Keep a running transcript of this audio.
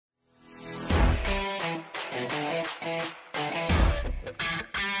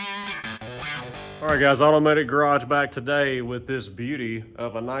All right, guys, Automatic Garage back today with this beauty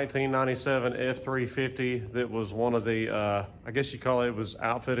of a 1997 F350 that was one of the, I guess you call it was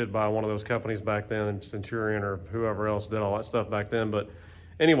outfitted by one of those companies back then, Centurion or whoever else did all that stuff back then. But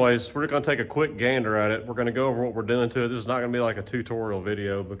anyways, we're gonna take a quick gander at it. We're gonna go over what we're doing to it. This is not gonna be like a tutorial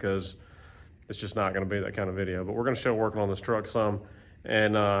video because it's just not gonna be that kind of video, but we're gonna show working on this truck some,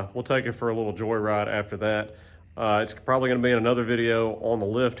 and we'll take it for a little joyride after that. It's probably going to be in another video on the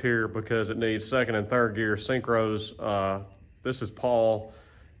lift here because it needs second and third gear synchros. This is Paul.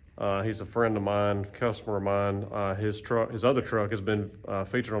 He's a friend of mine, customer of mine. His other truck has been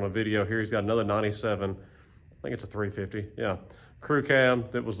featured on a video here. He's got another 97, I think it's a 350, yeah. Crew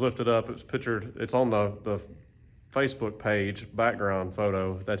cab that was lifted up. It was pictured, it's on the Facebook page, background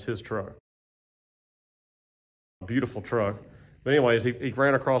photo. That's his truck. Beautiful truck. But anyways, he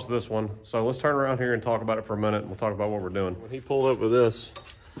ran across this one. So let's turn around here and talk about it for a minute, and we'll talk about what we're doing. When he pulled up with this,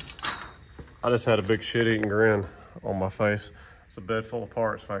 I just had a big shit-eating grin on my face. It's a bed full of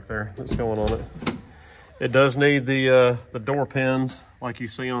parts back there that's going on it. It does need the door pins like you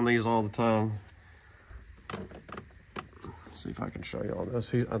see on these all the time. Let's see if I can show you all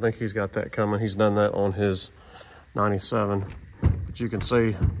this. I think he's got that coming. He's done that on his 97. But you can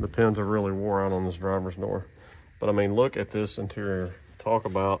see the pins are really wore out on this driver's door. But I mean, look at this interior. Talk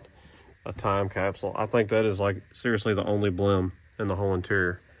about a time capsule. I think that is like seriously the only blim in the whole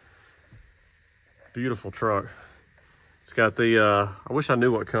interior. Beautiful truck. It's got the, I wish I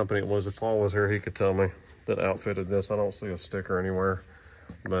knew what company it was. If Paul was here, he could tell me that outfitted this. I don't see a sticker anywhere,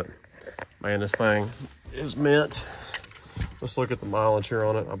 but man, this thing is mint. Let's look at the mileage here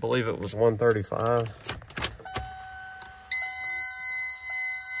on it. I believe it was 135.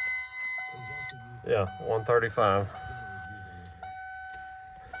 Yeah, 135.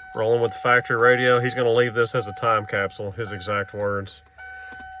 Rolling with the factory radio. He's going to leave this as a time capsule, his exact words.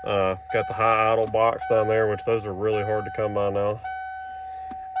 Got the high idle box down there, which those are really hard to come by now.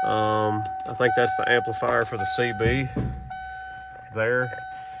 I think that's the amplifier for the CB there.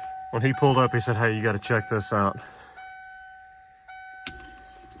 When he pulled up, he said, hey, you got to check this out.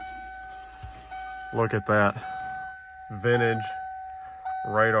 Look at that. Vintage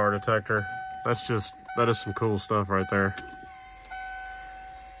radar detector. That is some cool stuff right there.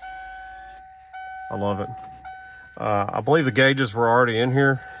 I love it. I believe the gauges were already in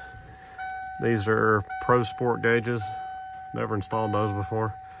here. These are Pro Sport gauges. Never installed those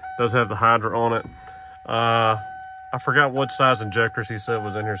before. Does have the Hydra on it. I forgot what size injectors he said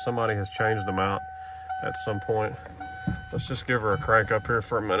was in here. Somebody has changed them out at some point. Let's just give her a crank up here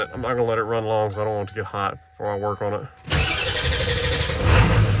for a minute. I'm not gonna let it run long because I don't want it to get hot before I work on it.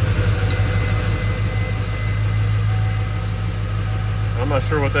 I'm not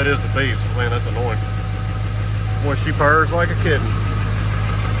sure what that is that beeps, but man, that's annoying. Boy, she purrs like a kitten.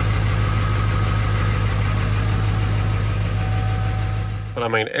 But I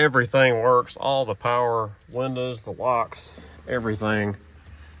mean, everything works, all the power, windows, the locks, everything.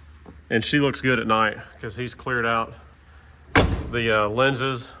 And she looks good at night because he's cleared out the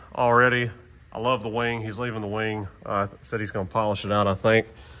lenses already. I love the wing. He's leaving the wing. Said he's gonna polish it out, I think.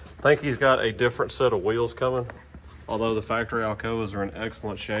 I think he's got a different set of wheels coming. Although the factory Alcobas are in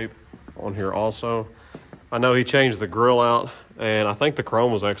excellent shape on here also. I know he changed the grill out, and I think the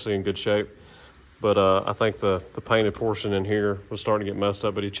chrome was actually in good shape. But I think the painted portion in here was starting to get messed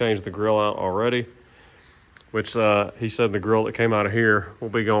up, but he changed the grill out already, which he said the grill that came out of here will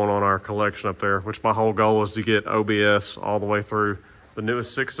be going on our collection up there, which my whole goal is to get OBS all the way through. The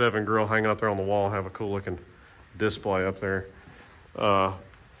newest 6.7 grill hanging up there on the wall, have a cool looking display up there.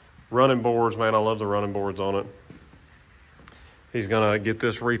 Running boards, man, I love the running boards on it. He's gonna get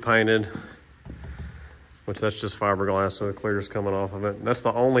this repainted, which that's just fiberglass, so the clear's coming off of it. And that's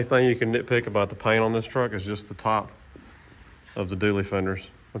the only thing you can nitpick about the paint on this truck is just the top of the dually fenders,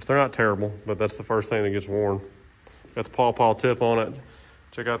 which they're not terrible, but that's the first thing that gets worn. Got the paw tip on it.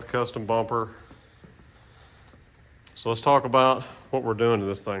 Check out the custom bumper. So let's talk about what we're doing to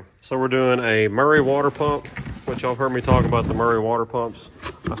this thing. So we're doing a Murray water pump, which y'all heard me talk about the Murray water pumps.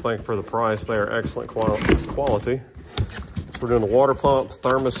 I think for the price, they are excellent quality. We're doing the water pump,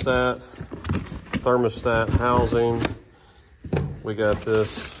 thermostat housing. We got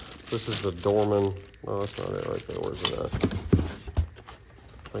this. This is the Dorman. No, that's not it right there. Where's it at?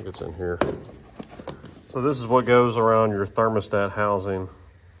 I think it's in here. So this is what goes around your thermostat housing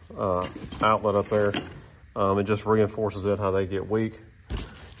outlet up there. It just reinforces it how they get weak.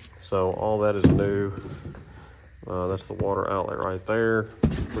 So all that is new. That's the water outlet right there.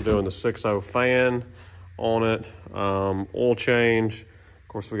 We're doing the 6.0 fan on it, oil change. Of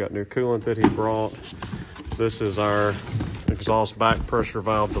course, we got new coolant that he brought. This is our exhaust back pressure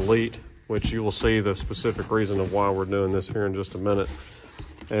valve delete, which you will see the specific reason of why we're doing this here in just a minute.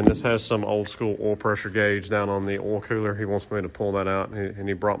 And this has some old school oil pressure gauge down on the oil cooler. He wants me to pull that out, and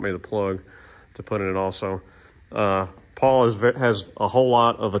he brought me the plug to put in it also. Paul has a whole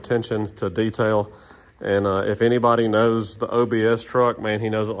lot of attention to detail. And if anybody knows the OBS truck, man, he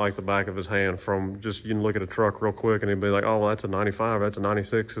knows it like the back of his hand. From just, you can look at a truck real quick and he'd be like, oh, well, that's a 95, that's a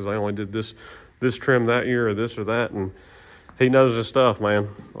 96, because they only did this trim that year or this or that. And he knows his stuff, man,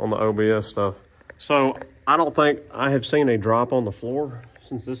 on the OBS stuff. So I don't think I have seen a drop on the floor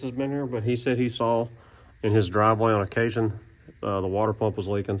since this has been here, but he said he saw in his driveway on occasion the water pump was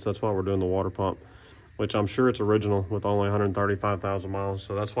leaking, so that's why we're doing the water pump, which I'm sure it's original with only 135,000 miles,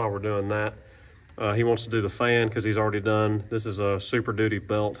 so that's why we're doing that. He wants to do the fan because he's already done. This is a Super Duty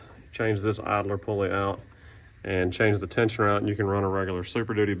belt. Change this idler pulley out and change the tensioner out, and you can run a regular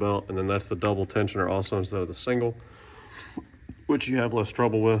Super Duty belt, and then that's the double tensioner also instead of the single, which you have less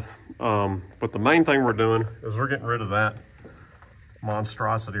trouble with. But the main thing we're doing is we're getting rid of that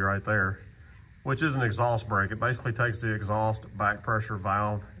monstrosity right there, which is an exhaust brake. It basically takes the exhaust back pressure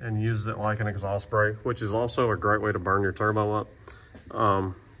valve and uses it like an exhaust brake, which is also a great way to burn your turbo up.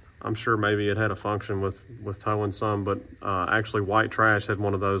 I'm sure maybe it had a function with towing some, but actually White Trash had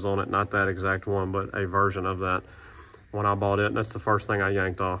one of those on it, not that exact one, but a version of that when I bought it, and that's the first thing I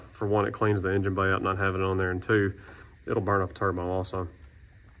yanked off. For one, it cleans the engine bay up not having it on there, and two, it'll burn up the turbo also.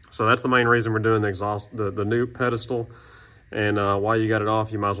 So that's the main reason we're doing the exhaust, the new pedestal, and while you got it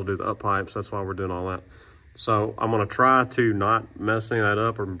off, you might as well do the up pipes. That's why we're doing all that. So I'm gonna try to not mess any of that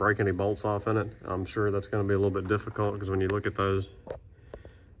up or break any bolts off in it. I'm sure that's gonna be a little bit difficult because when you look at those,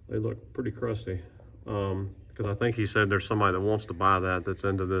 they look pretty crusty, because I think he said there's somebody that wants to buy that that's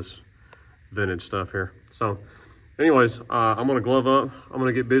into this vintage stuff here. So anyways, I'm gonna glove up. I'm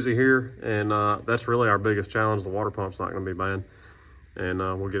gonna get busy here, and that's really our biggest challenge. The water pump's not gonna be bad, and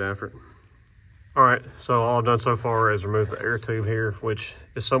we'll get after it. All right, so all I've done so far is remove the air tube here, which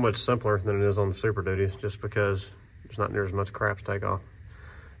is so much simpler than it is on the Super Duties, just because there's not near as much crap to take off.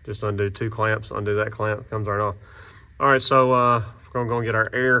 Just undo 2 clamps, undo that clamp, comes right off. All right, so we're gonna get our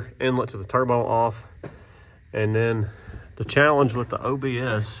air inlet to the turbo off. And then the challenge with the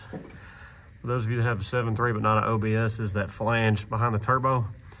OBS, for those of you that have a 7.3 but not an OBS, is that flange behind the turbo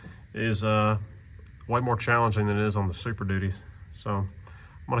is way more challenging than it is on the Super Duties. So I'm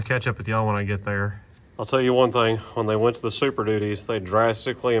gonna catch up with y'all when I get there. I'll tell you one thing, when they went to the Super Duties, they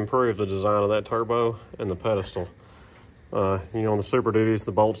drastically improved the design of that turbo and the pedestal. You know, on the Super Duties,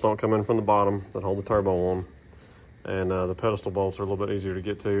 the bolts don't come in from the bottom that hold the turbo on. And the pedestal bolts are a little bit easier to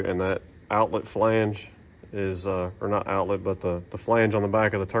get to, and that outlet flange is, or not outlet, but the flange on the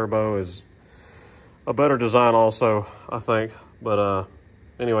back of the turbo is a better design also, I think. But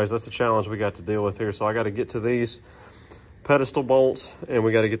anyways, that's the challenge we got to deal with here. So I got to get to these pedestal bolts, and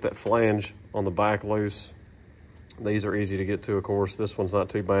we got to get that flange on the back loose. These are easy to get to, of course. This one's not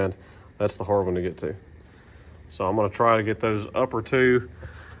too bad. That's the hard one to get to. So I'm going to try to get those upper 2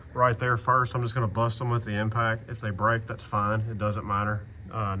 right there first. I'm just going to bust them with the impact. If they break, that's fine. It doesn't matter.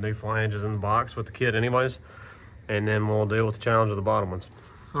 New flange is in the box with the kit anyways. And then we'll deal with the challenge of the bottom ones.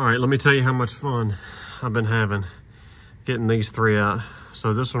 All right, let me tell you how much fun I've been having getting these 3 out.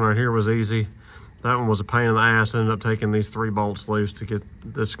 So this one right here was easy. That one was a pain in the ass. I ended up taking these 3 bolts loose to get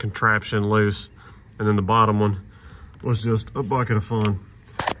this contraption loose. And then the bottom one was just a bucket of fun.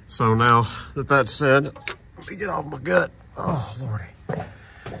 So now that that's said, let me get off my gut. Oh, Lordy.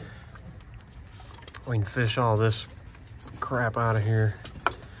 We can fish all this crap out of here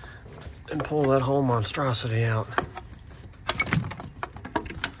and pull that whole monstrosity out.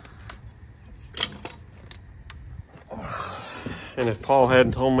 And if Paul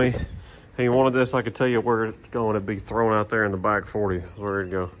hadn't told me he wanted this, I could tell you where it's going. It'd be thrown out there in the back 40. Where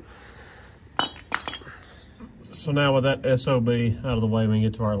it'd go. So now with that SOB out of the way, we can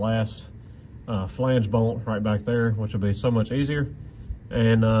get to our last flange bolt right back there, which will be so much easier.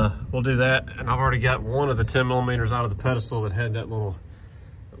 And we'll do that. And I've already got one of the 10 millimeters out of the pedestal that had that little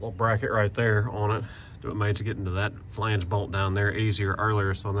bracket right there on it. It made to get into that flange bolt down there easier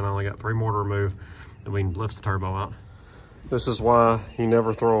earlier. So then I only got 3 more to remove, and we can lift the turbo out. This is why you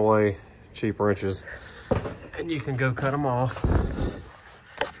never throw away cheap wrenches. And you can go cut them off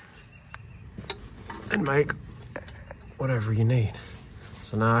and make whatever you need.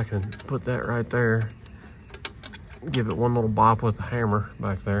 So now I can put that right there, give it one little bop with the hammer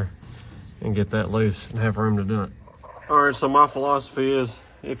back there, and get that loose and have room to do it. All right, so my philosophy is,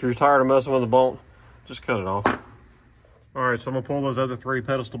 if you're tired of messing with the bolt, just cut it off. All right, so I'm gonna pull those other 3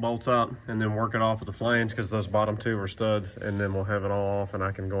 pedestal bolts out and then work it off with the flange, because those bottom 2 are studs, and then we'll have it all off and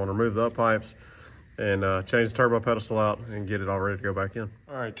I can go and remove the up pipes and change the turbo pedestal out and get it all ready to go back in.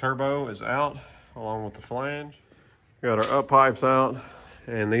 All right, turbo is out along with the flange. We got our up pipes out,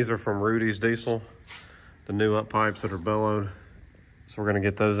 and these are from Rudy's Diesel, the new up pipes that are bellowed. So we're gonna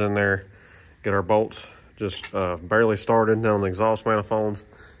get those in there, get our bolts just barely started on the exhaust manifolds,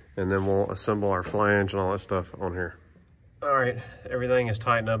 and then we'll assemble our flange and all that stuff on here. All right, everything is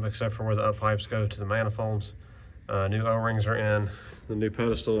tightened up except for where the up pipes go to the manifolds. New O-rings are in. The new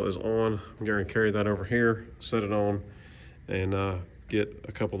pedestal is on. I'm going to carry that over here, set it on, and get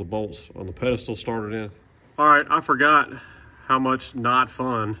a couple of the bolts on the pedestal started in. All right, I forgot how much not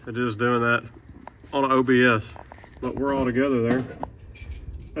fun it is doing that on an OBS, but we're all together there.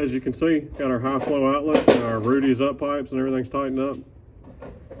 As you can see, got our high flow outlet and our Rudy's up pipes and everything's tightened up.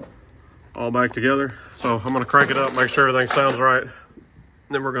 All back together. So I'm gonna crank it up, make sure everything sounds right. And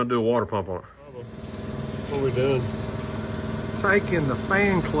then we're gonna do a water pump on it. What are we doing? Taking the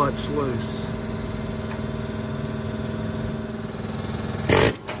fan clutch loose.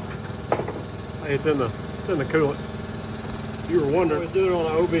 Hey, it's in the coolant. If you were wondering, if we do it on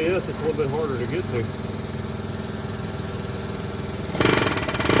an OBS, it's a little bit harder to get to.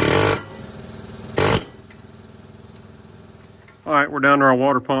 All right, we're down to our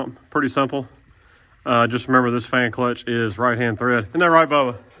water pump. Pretty simple. Just remember this fan clutch is right-hand thread. Isn't that right,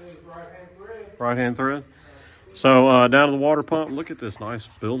 Bubba? It is right-hand thread. Right-hand thread. So down to the water pump. Look at this nice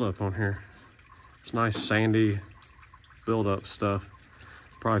buildup on here. It's nice sandy buildup stuff.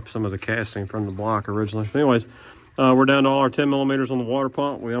 Probably some of the casting from the block originally. Anyways, we're down to all our 10 millimeters on the water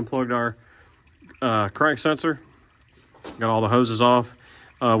pump. We unplugged our crank sensor. Got all the hoses off.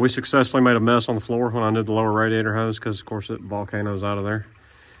 We successfully made a mess on the floor when I did the lower radiator hose because, of course, it volcanoes out of there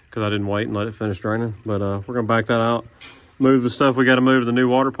because I didn't wait and let it finish draining. But we're going to back that out, move the stuff we got to move to the new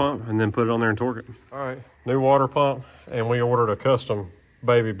water pump, and then put it on there and torque it. All right, new water pump, and we ordered a custom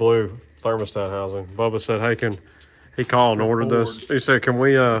baby blue thermostat housing. Bubba said, hey, he called and ordered this. He said, can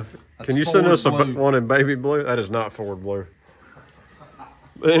you send us one in baby blue? That is not Ford blue.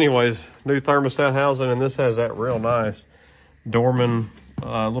 But anyways, new thermostat housing, and this has that real nice Dorman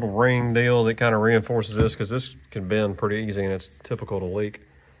little ring deal that kind of reinforces this because this can bend pretty easy and it's typical to leak.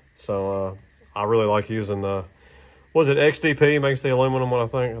 So I really like using the, was it XDP makes the aluminum one, I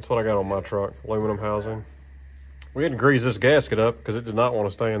think. That's what I got on my truck, aluminum housing. We had to grease this gasket up because it did not want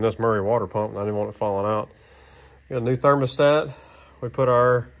to stay in this Murray water pump and I didn't want it falling out. We got a new thermostat. We put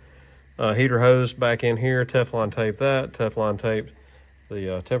our heater hose back in here, Teflon taped that, Teflon taped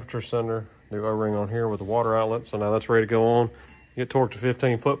the temperature sender, new O-ring on here with the water outlet. So now that's ready to go on. Get torqued to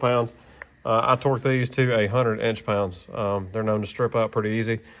 15 foot-pounds. I torqued these to 100 inch-pounds. They're known to strip out pretty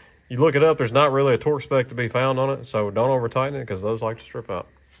easy. You look it up, there's not really a torque spec to be found on it, so don't over-tighten it because those like to strip out.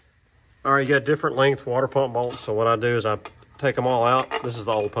 All right, you got different length water pump bolts. So what I do is I take them all out. This is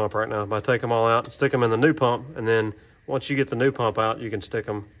the old pump right now. But I take them all out, stick them in the new pump, and then once you get the new pump out, you can stick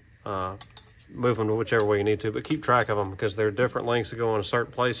them, move them to whichever way you need to, but keep track of them because they're different lengths to go in a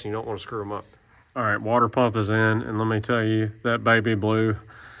certain place and you don't want to screw them up. All right, water pump is in, and let me tell you, that baby blue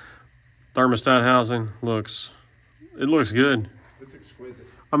thermostat housing looks good. It's exquisite.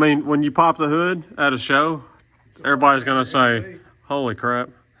 I mean, when you pop the hood at a show, everybody's gonna say, holy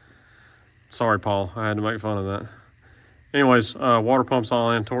crap. Sorry, Paul, I had to make fun of that. Anyways, water pump's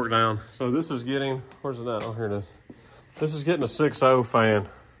all in, torque down. So this is getting, where's it at? Oh, here it is. This is getting a 6.0 fan.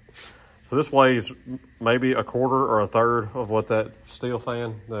 So this weighs maybe a quarter or a third of what that steel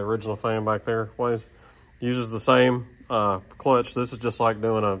fan, the original fan back there, weighs. Uses the same clutch. This is just like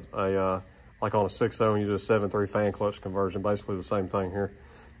doing like on a 6.0 and you do a 7.3 fan clutch conversion, basically the same thing here.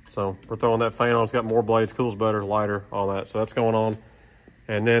 So we're throwing that fan on. It's got more blades, cools better, lighter, all that. So that's going on.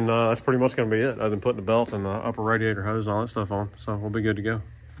 And then that's pretty much going to be it, other than putting the belt and the upper radiator hose and all that stuff on. So we'll be good to go.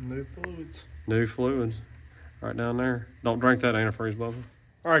 New fluids. New fluids right down there. Don't drink that antifreeze, Bubba.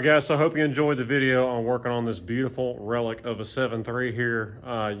 All right, guys, so I hope you enjoyed the video on working on this beautiful relic of a 7.3 here.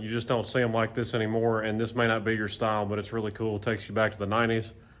 You just don't see them like this anymore, and this may not be your style, but it's really cool. It takes you back to the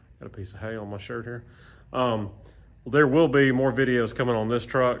 90s. Got a piece of hay on my shirt here. Well, there will be more videos coming on this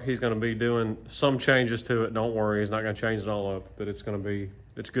truck. He's going to be doing some changes to it. Don't worry, he's not going to change it all up, but it's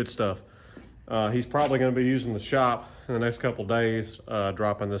good stuff. He's probably going to be using the shop in the next couple days,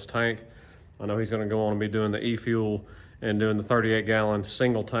 dropping this tank. I know he's going to go on and be doing the e-fuel and doing the 38-gallon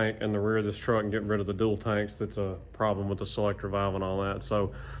single tank in the rear of this truck and getting rid of the dual tanks. That's a problem with the selector valve and all that.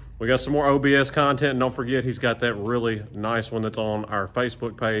 So we got some more OBS content. And don't forget, he's got that really nice one that's on our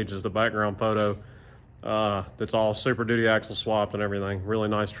Facebook page as the background photo. That's all Super Duty axle swapped and everything. Really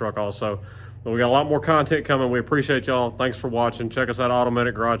nice truck also. But we got a lot more content coming. We appreciate y'all. Thanks for watching. Check us out,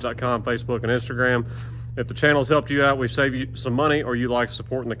 AutomaticGarage.com, Facebook, and Instagram. If the channel's helped you out, we've saved you some money, or you like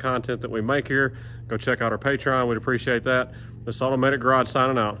supporting the content that we make here, go check out our Patreon. We'd appreciate that. This Automatic Garage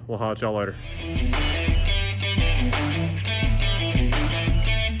signing out. We'll holler at y'all later.